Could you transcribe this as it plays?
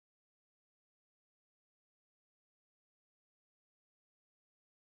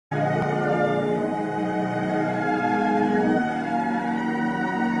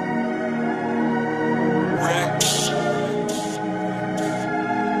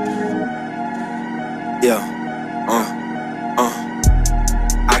Yeah,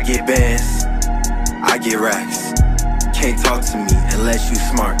 I get bands, I get racks. Can't talk to me unless you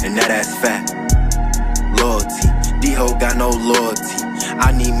smart, and that ass fat. Loyalty, D-ho got no loyalty.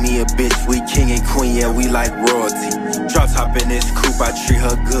 I need me a bitch, we king and queen, yeah, we like royalty. Drop top in this coupe, I treat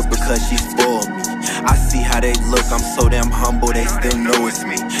her good because she spoiled me. I see how they look, I'm so damn humble, they still know it's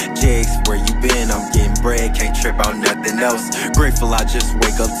me. Jx, where you been? I'm getting bread, can't trip out nothing else. Grateful I just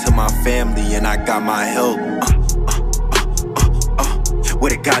wake up to my family and I got my help.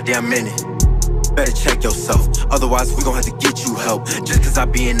 Wait a goddamn minute, better check yourself, otherwise we gon' have to get you help. Just cause I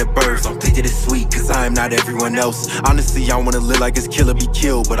be in the birds, don't think that it's sweet, cause I am not everyone else. Honestly, I wanna live like it's kill or be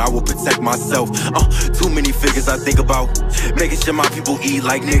killed, but I will protect myself. Too many figures I think about, making sure my people eat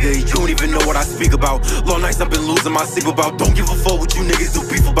like nigga. You don't even know what I speak about. Long nights I've been losing my sleep about. Don't give a fuck what you niggas do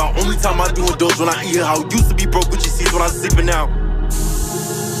beef about. Only time I do indulge when I eat how. Used to be broke with your seats when I'm sleeping out.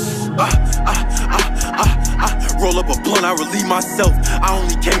 Roll up a blunt, I relieve myself. I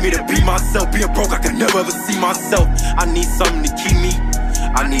only came here to be myself. Being broke, I could never ever see myself. I need something to keep me,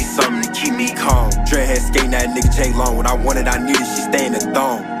 I need something to keep me calm. Dreadhead skating that nigga J Long. When I want it, I need it, she stay in the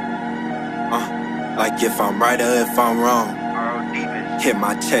thong. Like if I'm right or if I'm wrong. Hit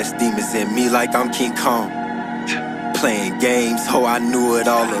my chest, demons in me like I'm King Kong. Playing games, ho, I knew it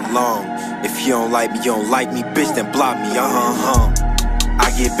all along. If you don't like me, you don't like me, bitch, then block me,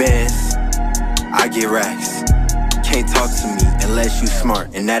 I get bands, I get racks. Can't talk to me unless you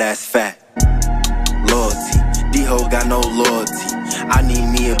smart, and that ass fat. Loyalty, D-ho got no loyalty. I need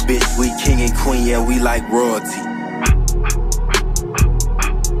me a bitch, we king and queen, yeah, we like royalty.